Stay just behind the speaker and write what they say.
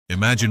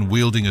Imagine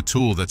wielding a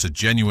tool that's a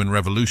genuine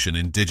revolution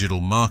in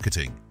digital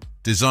marketing,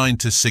 designed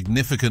to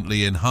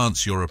significantly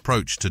enhance your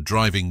approach to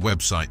driving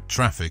website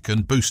traffic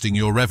and boosting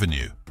your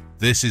revenue.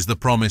 This is the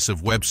promise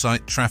of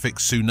Website Traffic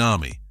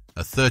Tsunami,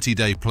 a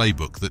 30-day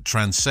playbook that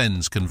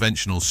transcends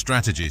conventional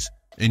strategies,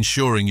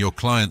 ensuring your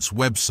clients'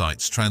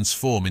 websites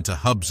transform into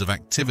hubs of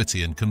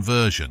activity and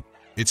conversion.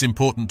 It's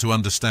important to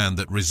understand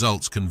that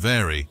results can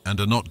vary and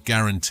are not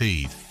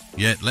guaranteed.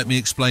 Yet, let me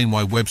explain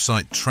why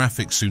Website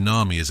Traffic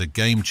Tsunami is a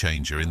game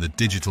changer in the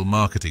digital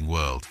marketing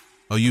world.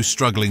 Are you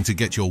struggling to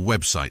get your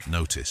website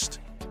noticed?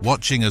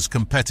 Watching as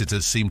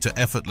competitors seem to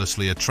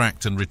effortlessly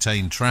attract and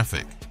retain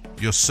traffic?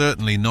 You're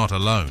certainly not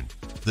alone.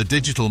 The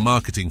digital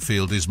marketing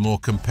field is more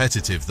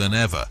competitive than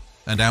ever,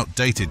 and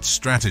outdated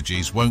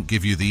strategies won't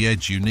give you the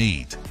edge you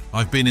need.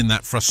 I've been in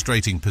that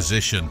frustrating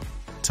position,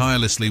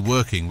 tirelessly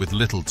working with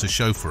little to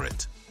show for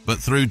it. But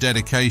through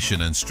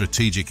dedication and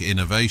strategic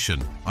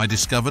innovation, I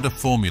discovered a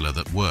formula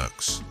that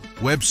works.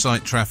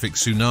 Website Traffic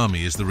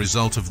Tsunami is the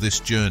result of this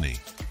journey,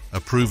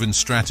 a proven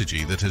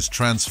strategy that has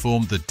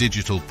transformed the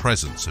digital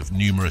presence of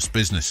numerous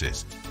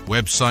businesses.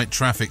 Website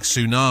Traffic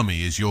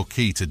Tsunami is your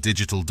key to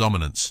digital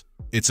dominance.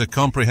 It's a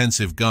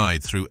comprehensive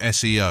guide through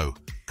SEO,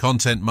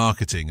 content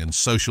marketing, and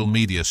social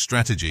media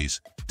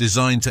strategies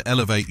designed to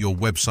elevate your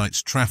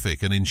website's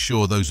traffic and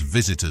ensure those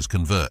visitors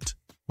convert.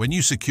 When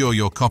you secure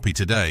your copy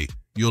today,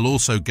 you'll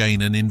also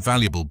gain an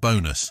invaluable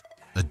bonus,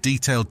 a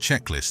detailed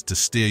checklist to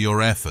steer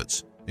your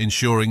efforts,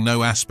 ensuring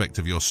no aspect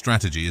of your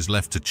strategy is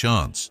left to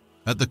chance.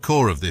 At the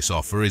core of this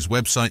offer is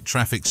Website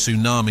Traffic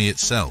Tsunami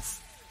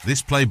itself.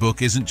 This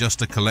playbook isn't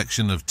just a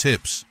collection of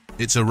tips,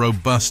 it's a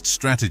robust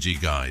strategy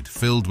guide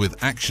filled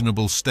with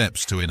actionable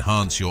steps to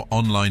enhance your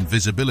online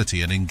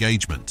visibility and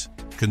engagement.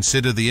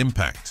 Consider the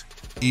impact.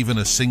 Even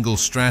a single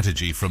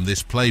strategy from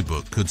this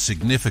playbook could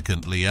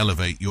significantly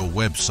elevate your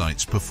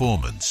website's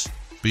performance.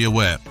 Be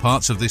aware,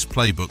 parts of this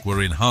playbook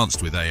were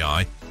enhanced with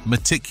AI,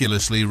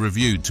 meticulously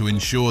reviewed to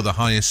ensure the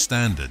highest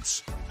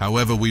standards.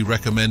 However, we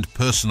recommend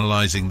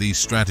personalizing these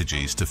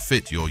strategies to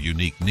fit your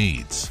unique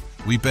needs.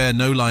 We bear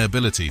no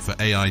liability for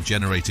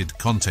AI-generated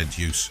content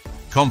use.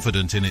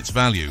 Confident in its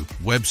value,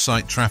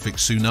 Website Traffic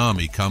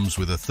Tsunami comes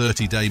with a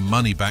 30-day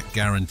money-back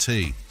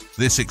guarantee.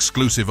 This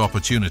exclusive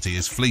opportunity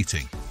is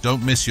fleeting.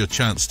 Don't miss your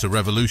chance to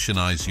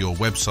revolutionize your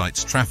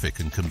website's traffic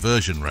and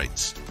conversion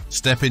rates.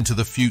 Step into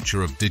the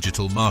future of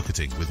digital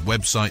marketing with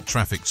Website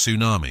Traffic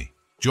Tsunami.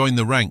 Join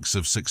the ranks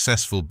of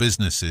successful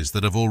businesses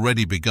that have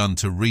already begun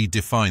to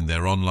redefine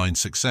their online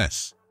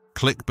success.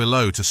 Click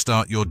below to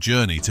start your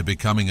journey to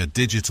becoming a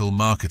digital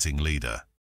marketing leader.